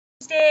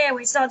Wednesday.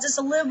 We saw just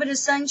a little bit of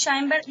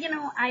sunshine, but you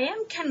know, I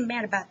am kind of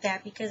mad about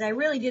that because I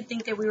really did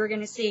think that we were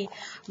going to see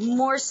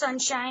more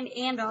sunshine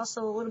and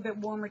also a little bit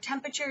warmer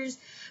temperatures.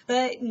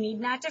 But need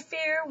not to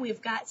fear,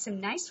 we've got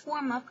some nice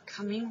warm up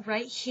coming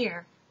right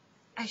here.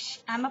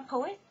 I'm a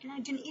poet and I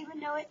didn't even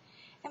know it,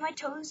 and my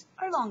toes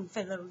are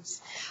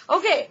Longfellows.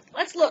 Okay,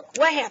 let's look.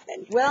 What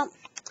happened? Well,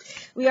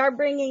 we are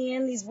bringing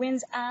in these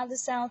winds out of the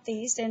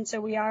southeast, and so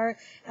we are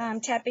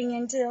tapping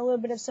into a little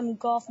bit of some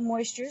Gulf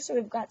moisture, so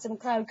we've got some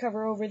cloud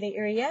cover over the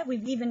area.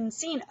 We've even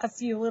seen a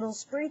few little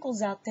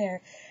sprinkles out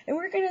there, and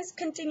we're going to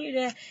continue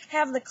to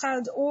have the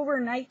clouds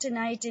overnight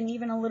tonight and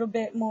even a little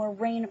bit more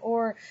rain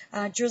or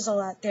drizzle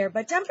out there.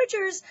 But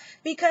temperatures,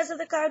 because of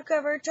the cloud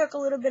cover, took a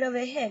little bit of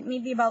a hit,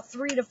 maybe about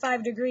 3 to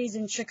 5 degrees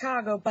in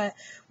Chicago, but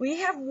we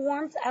have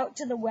warmth out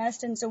to the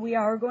west, and so we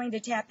are going to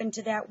tap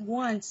into that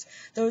once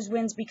those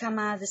winds become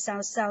out of the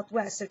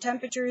southwest. So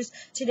temperatures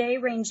today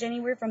ranged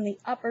anywhere from the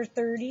upper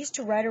 30s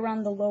to right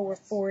around the lower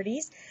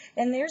 40s.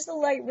 And there's the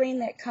light rain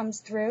that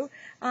comes through.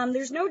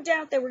 There's no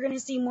doubt that we're going to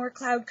see more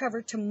cloud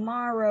cover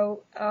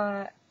tomorrow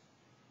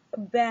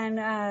than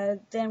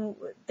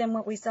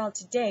what we saw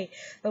today,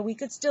 but we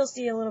could still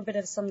see a little bit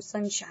of some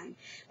sunshine.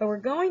 But we're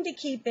going to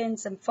keep in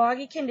some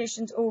foggy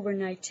conditions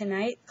overnight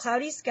tonight.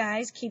 Cloudy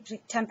skies keep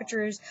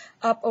temperatures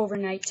up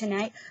overnight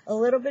tonight. A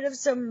little bit of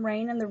some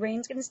rain, and the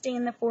rain's going to stay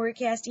in the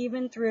forecast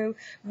even through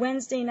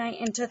Wednesday night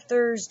into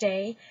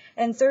Thursday.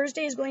 And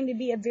Thursday is going to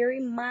be a very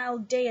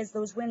mild day as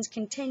those winds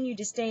continue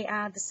to stay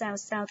out of the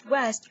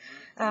southwest.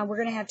 We're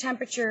going to have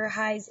temperature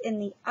highs in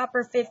the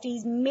upper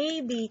 50s,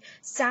 maybe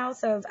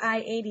south of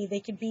I-80. They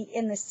could be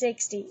in the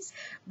 60s,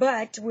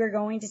 but we're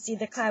going to see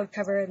the cloud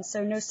cover, and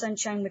so no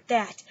sunshine with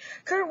that.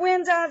 Current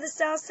winds out of the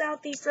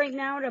south-southeast right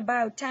now at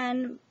about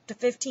 10 to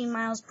 15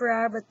 miles per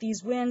hour, but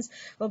these winds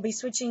will be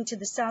switching to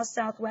the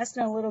south-southwest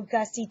and a little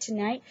gusty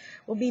tonight.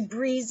 Will be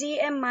breezy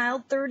and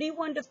mild,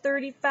 31 to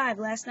 35.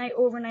 Last night,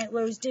 overnight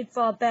lows did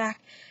fall back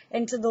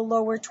into the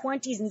lower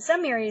 20s. In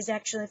some areas,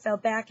 actually fell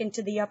back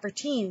into the upper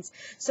teens.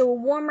 So a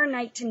warmer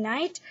night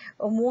tonight,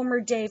 a warmer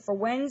day for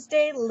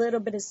Wednesday, a little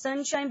bit of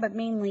sunshine, but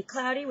mainly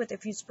cloudy with a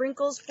few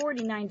sprinkles,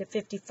 49 to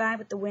 55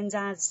 with the winds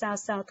out of the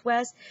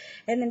south-southwest,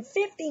 and then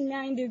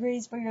 59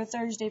 degrees for your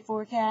Thursday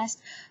forecast,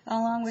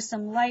 along with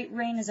some light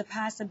rain as a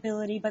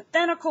possibility, but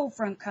then a cold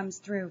front comes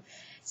through.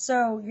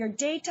 So your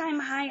daytime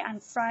high on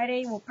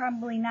Friday will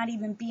probably not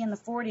even be in the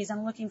 40s.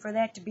 I'm looking for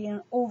that to be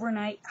an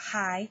overnight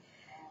high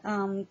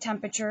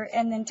temperature,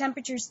 and then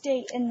temperatures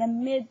stay in the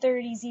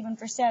mid-30s even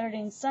for Saturday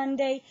and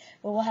Sunday,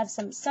 but we'll have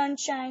some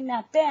sunshine,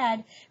 not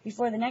bad,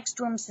 before the next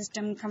storm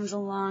system comes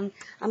along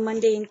on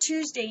Monday and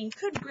Tuesday, and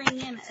could bring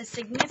in a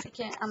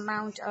significant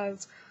amount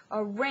of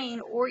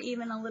rain or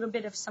even a little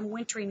bit of some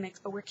wintry mix,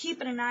 but we're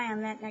keeping an eye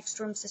on that next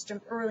storm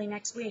system early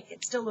next week.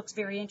 It still looks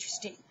very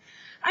interesting.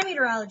 I'm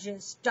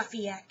meteorologist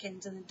Duffy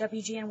Atkins in the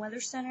WGN Weather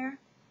Center,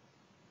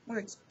 where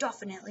it's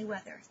Duffinately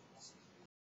Weather.